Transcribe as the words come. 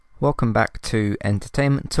Welcome back to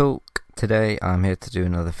Entertainment Talk. Today I'm here to do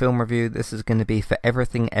another film review. This is going to be for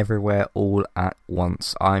Everything Everywhere All at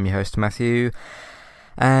Once. I'm your host Matthew,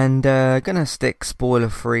 and gonna stick spoiler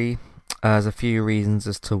free. There's a few reasons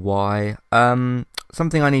as to why.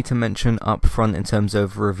 Something I need to mention up front in terms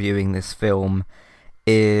of reviewing this film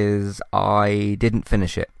is I didn't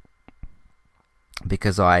finish it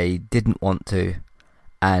because I didn't want to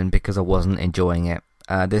and because I wasn't enjoying it.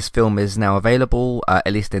 This film is now available,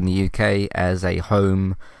 at least in the UK, as a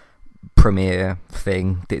home premiere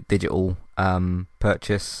thing, digital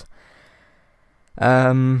purchase.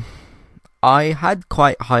 I had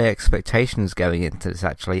quite high expectations going into this,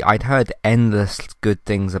 actually. I'd heard endless good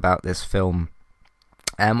things about this film.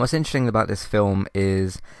 And what's interesting about this film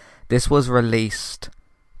is this was released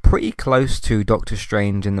pretty close to Doctor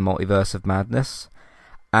Strange in the Multiverse of Madness.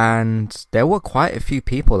 And there were quite a few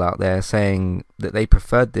people out there saying that they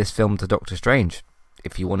preferred this film to Doctor Strange.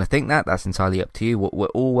 If you want to think that, that's entirely up to you. We're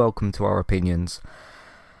all welcome to our opinions.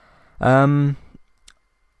 I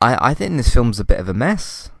think this film's a bit of a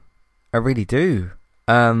mess. I really do.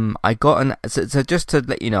 So just to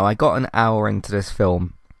let you know, I got an hour into this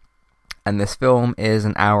film, and this film is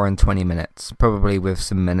an hour and 20 minutes, probably with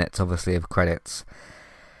some minutes, obviously, of credits.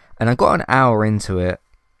 And I got an hour into it,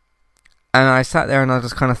 and I sat there and I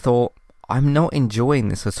just kind of thought, I'm not enjoying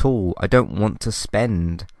this at all. I don't want to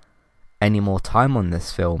spend any more time on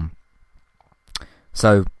this film.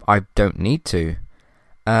 So I don't need to.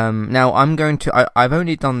 Now I've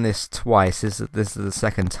only done this twice. This is the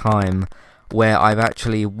second time where I've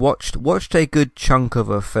actually watched a good chunk of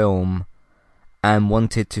a film and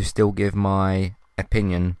wanted to still give my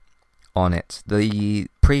opinion on it. The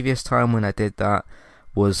previous time when I did that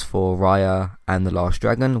was for Raya and the Last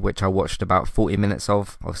Dragon, which I watched about 40 minutes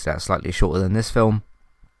of. Obviously that's slightly shorter than this film.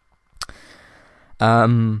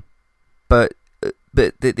 But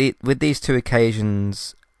with these two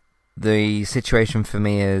occasions, the situation for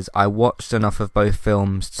me is I watched enough of both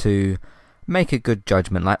films to make a good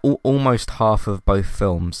judgment. Like almost half of both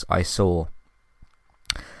films I saw.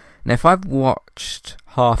 Now if I've watched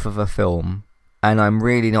half of a film and I'm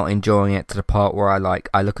really not enjoying it to the part where I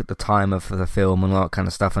look at the time of the film and all that kind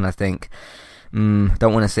of stuff, and I think, don't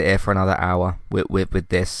want to sit here for another hour with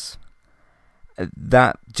this.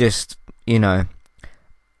 That just, I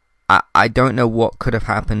don't know what could have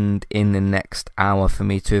happened in the next hour for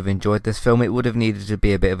me to have enjoyed this film. It would have needed to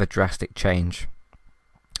be a bit of a drastic change.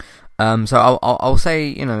 So I'll say,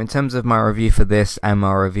 in terms of my review for this and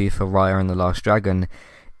my review for Raya and the Last Dragon,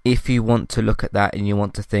 if you want to look at that and you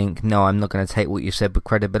want to think, no, I'm not going to take what you said with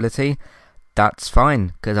credibility, that's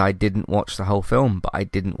fine, because I didn't watch the whole film, but I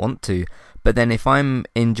didn't want to. But then if I'm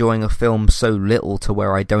enjoying a film so little to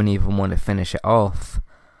where I don't even want to finish it off,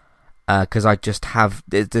 because I just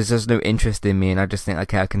there's just no interest in me, and I just think,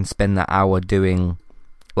 okay, I can spend that hour getting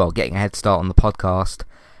a head start on the podcast,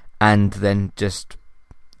 and then just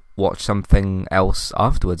watch something else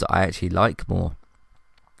afterwards I actually like more.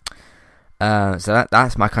 So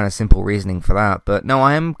that's my kind of simple reasoning for that. But no,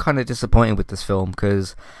 I am kind of disappointed with this film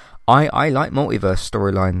because I like multiverse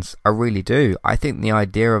storylines. I really do. I think the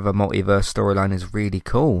idea of a multiverse storyline is really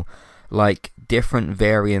cool. Like different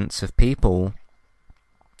variants of people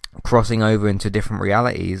crossing over into different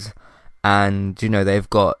realities, and they've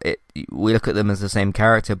got it. We look at them as the same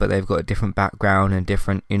character, but they've got a different background and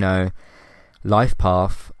different life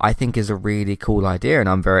path. I think is a really cool idea, and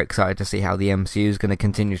I'm very excited to see how the MCU is going to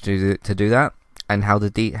continue to do that, and how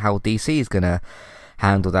how DC is going to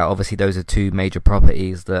handle that. Obviously, those are two major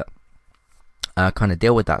properties that kind of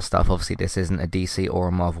deal with that stuff. Obviously, this isn't a DC or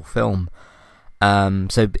a Marvel film,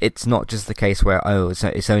 so it's not just the case where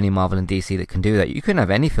it's only Marvel and DC that can do that. You can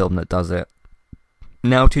have any film that does it.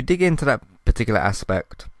 Now, to dig into that particular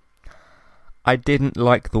aspect, I didn't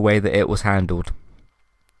like the way that it was handled.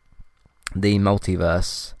 The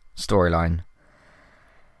multiverse storyline.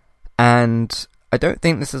 And I don't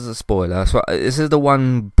think this is a spoiler, so this is the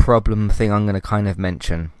one problem thing I'm going to kind of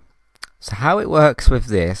mention. So how it works with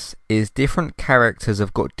this is different characters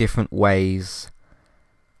have got different ways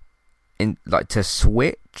to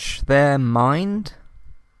switch their mind.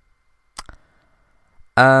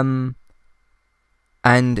 And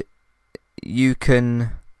you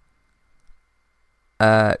can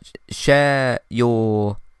share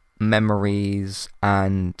your memories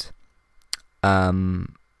and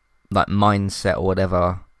mindset or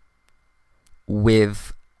whatever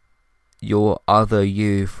with your other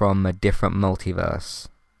you from a different multiverse.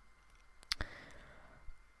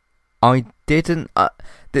 I didn't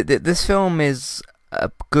this film is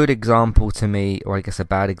a good example to me, or I guess a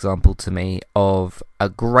bad example to me, of a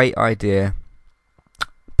great idea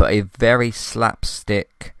but a very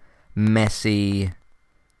slapstick messy,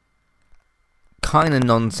 kind of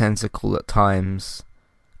nonsensical at times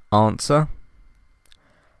answer,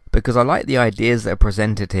 because I like the ideas that are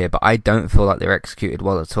presented here, but I don't feel like they're executed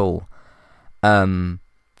well at all.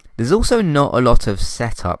 There's also not a lot of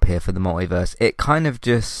setup here for the multiverse. It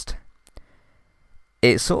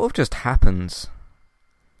sort of just happens.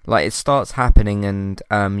 Like, it starts happening, and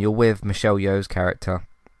you're with Michelle Yeoh's character,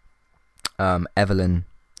 Evelyn.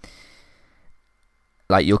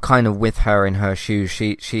 Like, you're kind of with her in her shoes.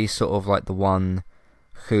 She's sort of like the one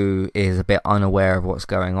who is a bit unaware of what's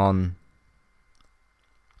going on.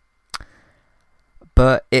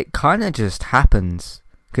 But it kind of just happens,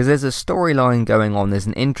 because there's a storyline going on. There's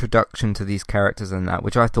an introduction to these characters and that,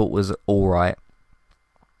 which I thought was alright.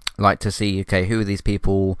 Like, to see, okay, who are these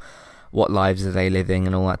people, what lives are they living,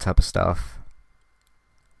 and all that type of stuff.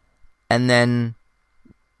 And then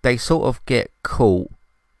they sort of get caught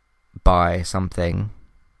by something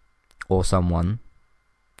or someone,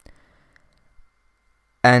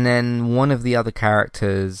 and then one of the other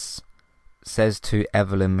characters says to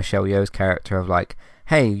Evelyn, Michelle Yeoh's character, of like,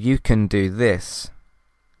 hey, you can do this.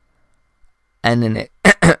 And then it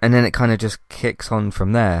kind of just kicks on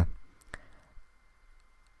from there.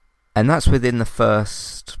 And that's within the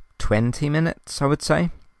first 20 minutes, I would say.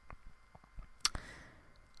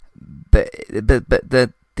 But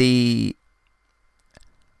the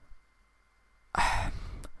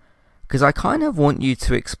because I kind of want you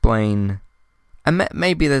to explain, and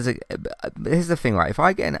maybe here's the thing, right? If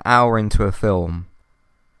I get an hour into a film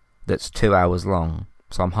that's 2 hours long,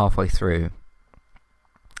 so I'm halfway through,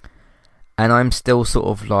 and I'm still sort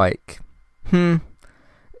of like, not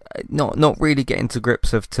really getting to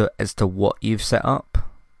grips as to what you've set up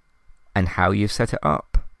and how you've set it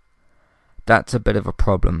up, that's a bit of a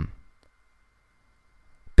problem.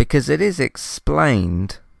 Because it is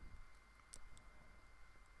explained,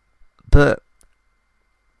 but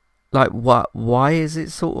like, why is it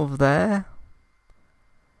sort of there?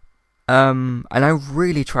 And I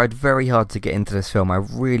really tried very hard to get into this film. I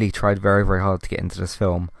really tried very, very hard to get into this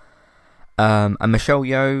film. And Michelle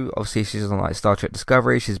Yeoh, obviously she's on like Star Trek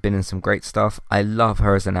Discovery. She's been in some great stuff. I love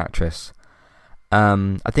her as an actress.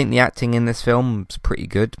 I think the acting in this film is pretty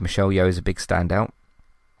good. Michelle Yeoh is a big standout.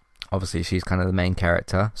 Obviously she's kind of the main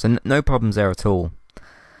character, so no problems there at all.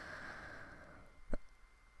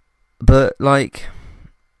 But like,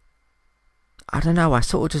 I don't know, I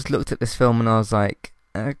sort of just looked at this film and I was like,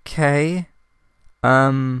 okay,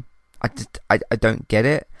 I don't get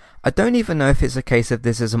it. I don't even know if it's a case of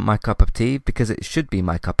this isn't my cup of tea, because it should be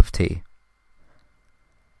my cup of tea.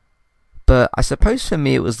 But I suppose for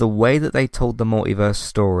me it was the way that they told the multiverse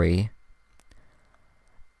story,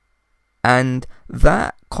 and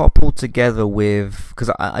that coupled together with,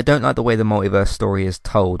 because I don't like the way the multiverse story is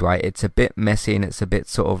told, right? It's a bit messy, and it's a bit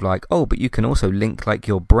sort of like, oh, but you can also link like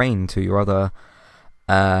your brain to your other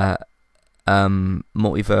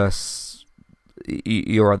multiverse,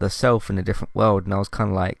 your other self in a different world. And I was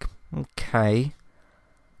kind of like, okay,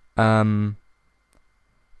 and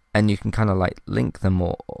you can kind of like link them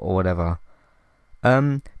or whatever.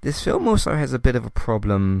 This film also has a bit of a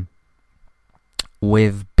problem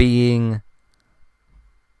with being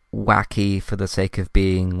wacky for the sake of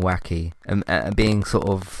being wacky, and being sort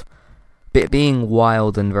of being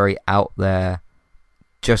wild and very out there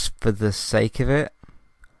just for the sake of it.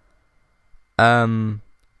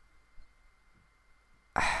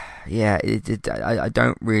 Yeah, I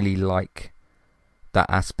don't really like that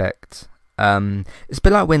aspect. It's a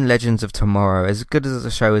bit like when Legends of Tomorrow, as good as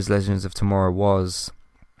a show as Legends of Tomorrow was,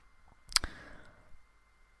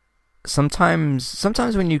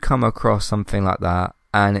 sometimes when you come across something like that,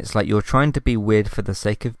 and it's like you're trying to be weird for the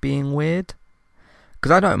sake of being weird,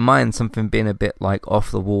 because I don't mind something being a bit like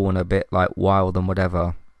off the wall and a bit like wild and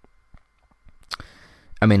whatever.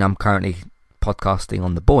 I mean, I'm currently podcasting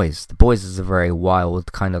on The Boys. The Boys is a very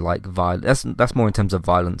wild kind of like violent. That's more in terms of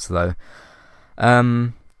violence though.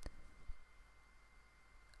 But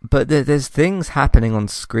there's things happening on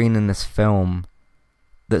screen in this film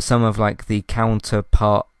that some of like the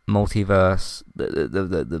counterpart multiverse,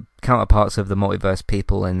 the counterparts of the multiverse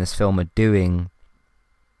people in this film are doing,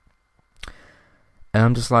 and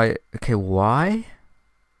I'm just like, okay, why?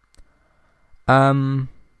 Because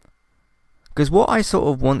what I sort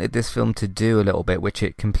of wanted this film to do a little bit, which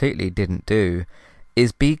it completely didn't do,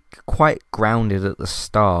 is be quite grounded at the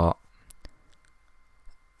start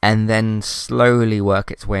and then slowly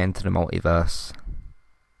work its way into the multiverse.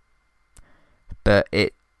 But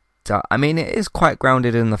it is quite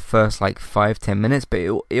grounded in the first like 5-10 minutes, but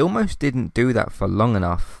it almost didn't do that for long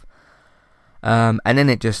enough. And then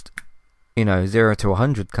it just, 0 to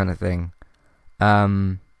 100 kind of thing.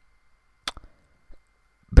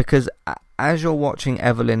 because as you're watching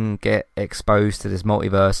Evelyn get exposed to this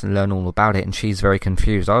multiverse and learn all about it, and she's very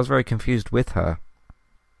confused. I was very confused with her.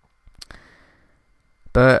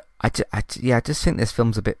 But I just think this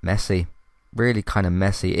film's a bit messy. Really kind of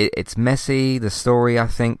messy. It's messy. The story, I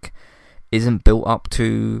think, isn't built up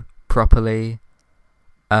to properly.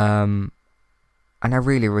 And I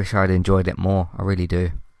really wish I'd enjoyed it more. I really do.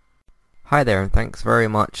 Hi there, and thanks very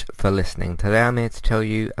much for listening. Today I'm here to tell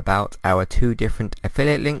you about our 2 different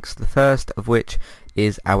affiliate links. The first of which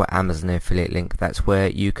is our Amazon affiliate link. That's where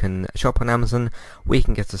you can shop on Amazon. We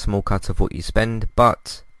can get a small cut of what you spend,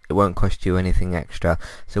 but it won't cost you anything extra.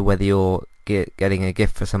 So whether you're getting a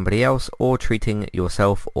gift for somebody else or treating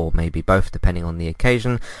yourself, or maybe both depending on the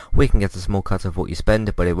occasion, we can get a small cut of what you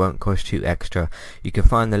spend, but it won't cost you extra. You can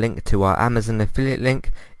find the link to our Amazon affiliate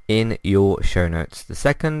link in your show notes. The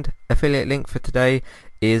second affiliate link for today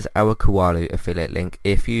is our Kualu affiliate link.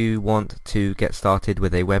 If you want to get started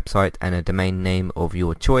with a website and a domain name of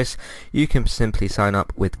your choice, you can simply sign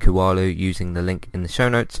up with Kualu using the link in the show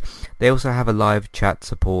notes. They also have a live chat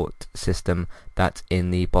support system that's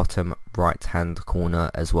in the bottom right hand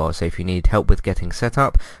corner as well. So if you need help with getting set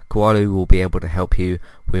up, Kualu will be able to help you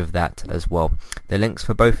with that as well. The links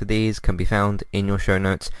for both of these can be found in your show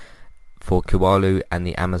notes for Kualu and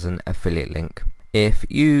the Amazon affiliate link. If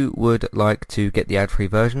you would like to get the ad-free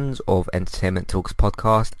versions of Entertainment Talks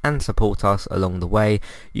podcast and support us along the way,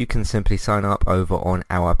 you can simply sign up over on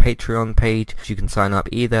our Patreon page. You can sign up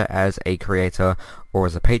either as a creator or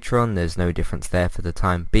as a patron. There's no difference there for the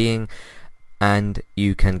time being, and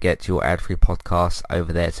you can get your ad-free podcasts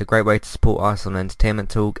over there. It's a great way to support us on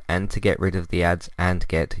Entertainment Talk and to get rid of the ads and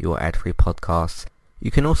get your ad-free podcasts. You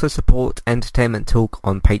can also support Entertainment Talk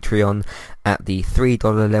on Patreon at the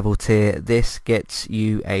 $3 level tier. This gets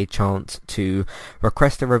you a chance to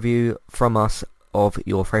request a review from us of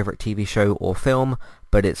your favourite TV show or film,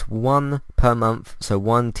 but it's 1 per month, so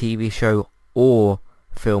 1 TV show or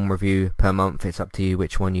film review per month. It's up to you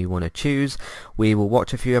which one you want to choose. We will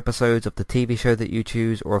watch a few episodes of the TV show that you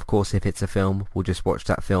choose, or of course if it's a film, we'll just watch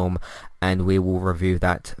that film and we will review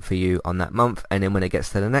that for you on that month. And then when it gets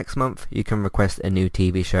to the next month, you can request a new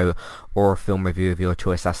TV show or a film review of your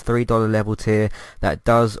choice. That's $3 level tier. That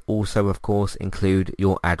does also of course include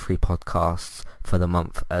your ad-free podcasts for the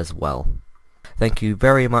month as well. Thank you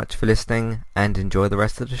very much for listening and enjoy the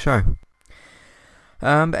rest of the show.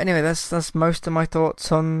 But anyway, that's most of my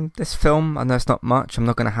thoughts on this film. I know it's not much. I'm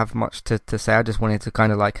not going to have much to say. I just wanted to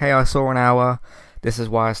kind of like, hey, I saw an hour. This is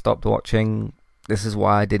why I stopped watching. This is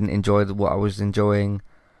why I didn't enjoy what I was enjoying.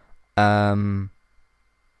 I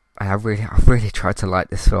really tried to like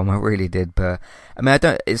this film. I really did. But I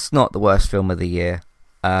mean, it's not the worst film of the year.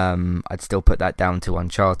 I'd still put that down to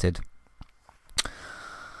Uncharted.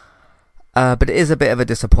 But it is a bit of a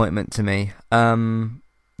disappointment to me.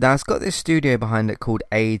 Now, it's got this studio behind it called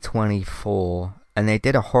A24, and they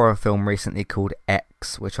did a horror film recently called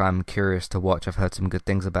X, which I'm curious to watch. I've heard some good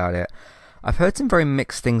things about it. I've heard some very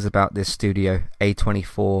mixed things about this studio,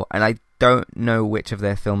 A24, and I don't know which of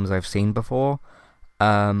their films I've seen before,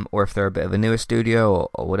 or if they're a bit of a newer studio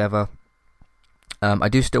or whatever. I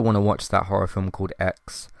do still want to watch that horror film called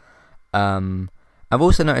X. I've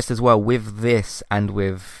also noticed as well with this and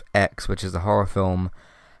with X, which is the horror film,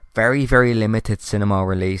 very, very limited cinema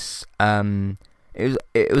release.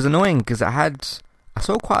 It was annoying because I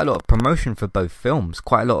saw quite a lot of promotion for both films,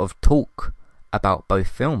 quite a lot of talk about both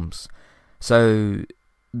films. So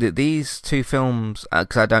these 2 films,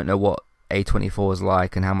 because I don't know what A24 is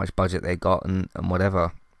like and how much budget they got and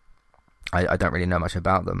whatever. I don't really know much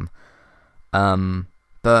about them.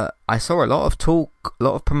 But I saw a lot of talk, a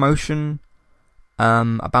lot of promotion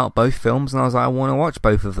about both films, and I was like, I want to watch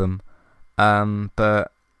both of them.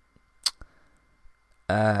 But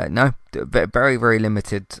no, very, very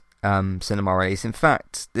limited cinema release. In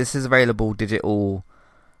fact, this is available digital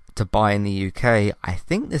to buy in the UK. I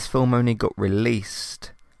think this film only got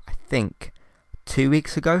released, 2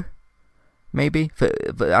 weeks ago, maybe.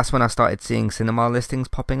 But that's when I started seeing cinema listings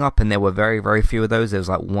popping up, and there were very, very few of those. There was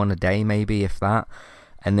like 1 a day, maybe, if that.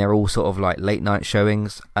 And they're all sort of like late night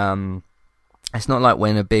showings. It's not like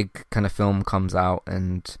when a big kind of film comes out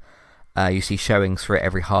and you see showings for it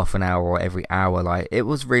every half an hour or every hour. Like, it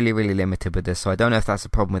was really, really limited with this. So I don't know if that's a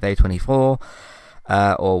problem with A24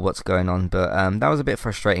 or what's going on. But that was a bit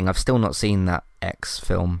frustrating. I've still not seen that X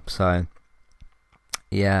film. So,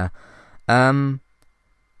 yeah. But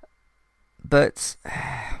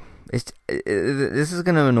this is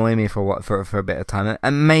going to annoy me for a bit of time.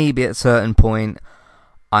 And maybe at a certain point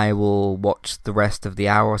I will watch the rest of the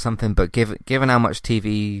hour or something. But given how much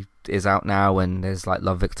TV is out now, and there's like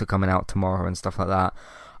Love, Victor coming out tomorrow and stuff like that,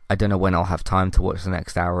 I don't know when I'll have time to watch the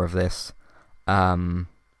next hour of this.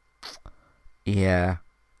 Yeah.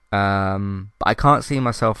 But I can't see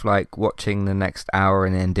myself like watching the next hour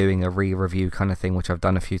and then doing a re-review kind of thing, which I've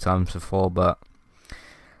done a few times before. But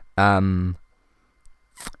no,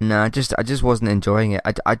 I just wasn't enjoying it.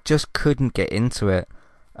 I just couldn't get into it.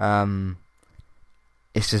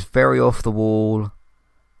 It's just very off the wall.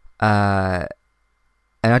 And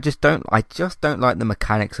I just don't like the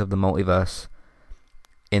mechanics of the multiverse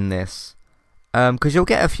in this. Because you'll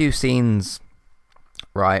get a few scenes,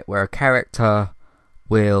 right, where a character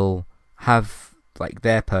will have like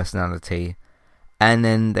their personality, and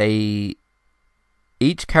then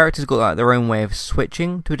each character's got like their own way of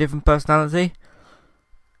switching to a different personality,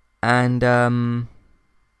 and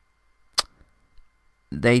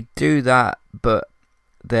they do that, but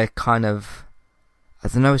they're kind of, I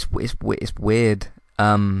don't know, it's weird.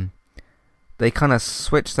 They kind of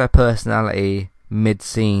switch their personality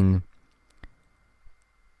mid-scene.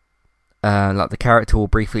 Like the character will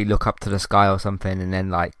briefly look up to the sky or something, and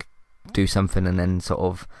then like do something, and then sort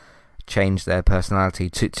of change their personality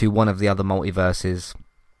to one of the other multiverses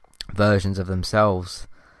versions of themselves.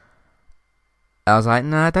 I was like,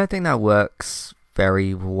 no, I don't think that works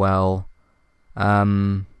very well.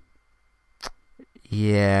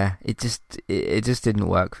 Yeah, it just didn't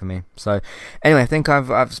work for me. So anyway, I think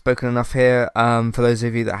I've spoken enough here. For those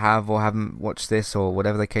of you that have or haven't watched this, or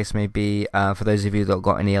whatever the case may be, for those of you that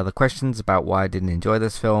got any other questions about why I didn't enjoy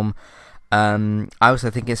this film, I also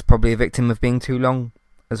think it's probably a victim of being too long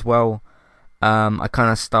as well. I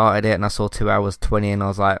kind of started it and I saw 2 hours 20 and I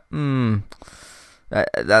was like,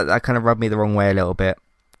 that kind of rubbed me the wrong way a little bit,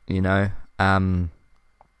 you know.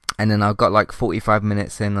 And then I got like 45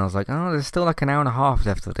 minutes in and I was like, oh, there's still like an hour and a half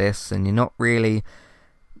left of this, and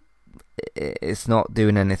it's not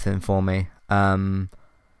doing anything for me. I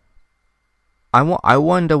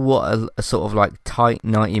wonder what a sort of like tight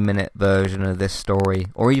 90-minute version of this story,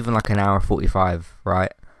 or even like an hour 45,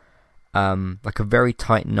 right? Like a very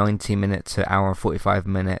tight 90-minute to hour and 45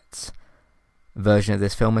 minutes version of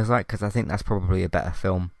this film is like, because I think that's probably a better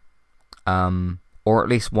film. Or at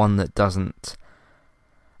least one that doesn't,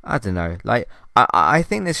 I don't know, like, I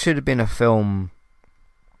think this should have been a film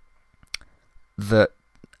that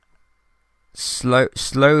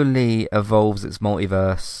slowly evolves its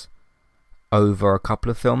multiverse over a couple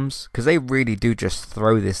of films, because they really do just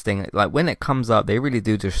throw this thing, like when it comes up, they really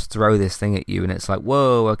do just throw this thing at you, and it's like,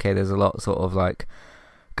 whoa, okay, there's a lot sort of like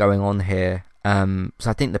going on here. So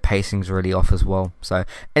I think the pacing's really off as well. So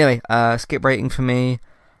anyway, skip rating for me.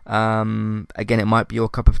 Again, it might be your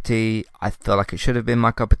cup of tea. I feel like it should have been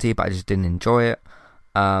my cup of tea, but I just didn't enjoy it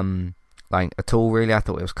like at all, really. I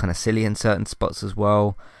thought it was kind of silly in certain spots as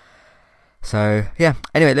well. So yeah,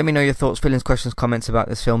 anyway, let me know your thoughts, feelings, questions, comments about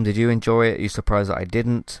this film. Did you enjoy it? Are you surprised that I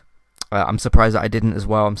didn't? I'm surprised that I didn't as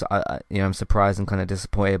well. I'm surprised and kind of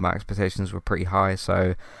disappointed. My expectations were pretty high,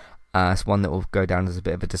 so it's one that will go down as a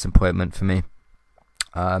bit of a disappointment for me.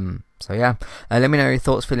 So yeah, let me know your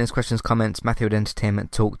thoughts, feelings, questions, comments.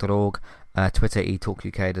 Matthew@entertainmenttalk.org, Twitter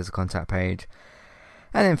eTalkUK, there's a contact page,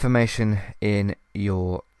 and information in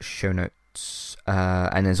your show notes.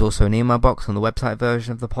 And there's also an email box on the website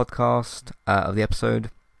version of the podcast, of the episode,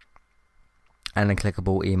 and a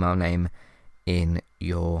clickable email name in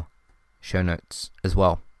your show notes as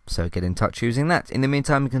well. So get in touch using that. In the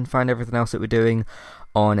meantime, you can find everything else that we're doing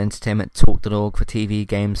on entertainmenttalk.org for TV,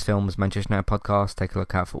 games, films, Manchester United podcast. Take a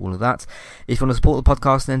look out for all of that. If you want to support the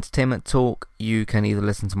podcast and Entertainment Talk, you can either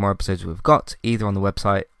listen to more episodes we've got, either on the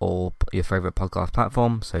website or your favourite podcast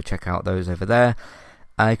platform, so check out those over there.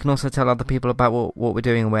 You can also tell other people about what we're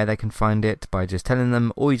doing and where they can find it by just telling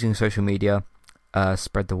them, or using social media.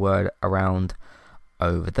 Spread the word around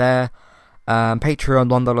over there. Patreon,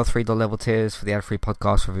 $1, $3 level tiers for the ad-free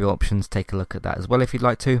podcast review options. Take a look at that as well if you'd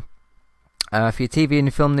like to. For your TV and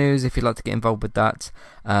your film news, if you'd like to get involved with that,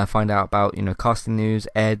 find out about casting news,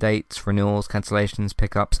 air dates, renewals, cancellations,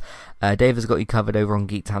 pickups. Dave has got you covered over on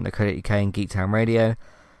geektown.co.uk and Geektown Radio.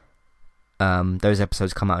 Those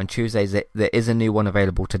episodes come out on Tuesdays. There is a new one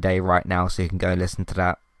available today right now, so you can go and listen to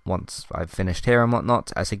that once I've finished here and whatnot.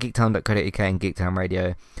 So geektown.co.uk and Geektown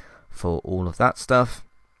Radio for all of that stuff.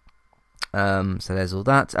 So there's all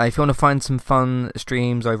that. If you want to find some fun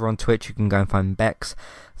streams over on Twitch, you can go and find Bex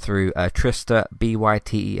through Trista,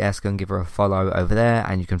 BYTES. Go and give her a follow over there,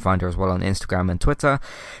 and you can find her as well on Instagram and Twitter.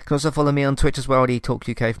 You can also follow me on Twitch as well,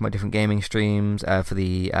 eTalkUK, for my different gaming streams, for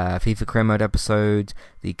the FIFA Career Mode episodes,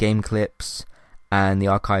 the game clips, and the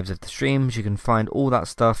archives of the streams. You can find all that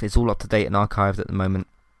stuff. It's all up to date and archived at the moment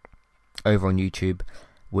over on YouTube,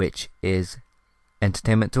 which is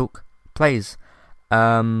Entertainment Talk Plays.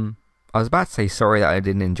 I was about to say sorry that I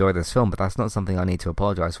didn't enjoy this film, but that's not something I need to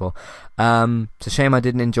apologise for. It's a shame I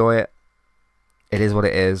didn't enjoy it. It is what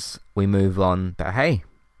it is. We move on. But hey,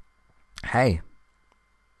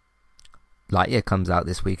 Lightyear comes out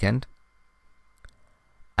this weekend,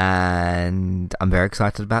 and I'm very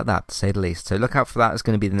excited about that, to say the least. So look out for that. It's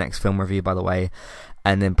going to be the next film review, by the way.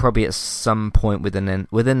 And then probably at some point within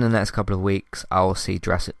the next couple of weeks, I'll see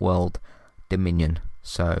Jurassic World Dominion.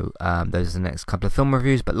 So those are the next couple of film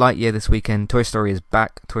reviews. But Lightyear this weekend. Toy Story is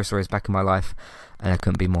back. Toy Story is back in my life, and I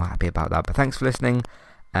couldn't be more happy about that. But thanks for listening,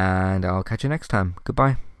 and I'll catch you next time.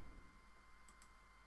 Goodbye.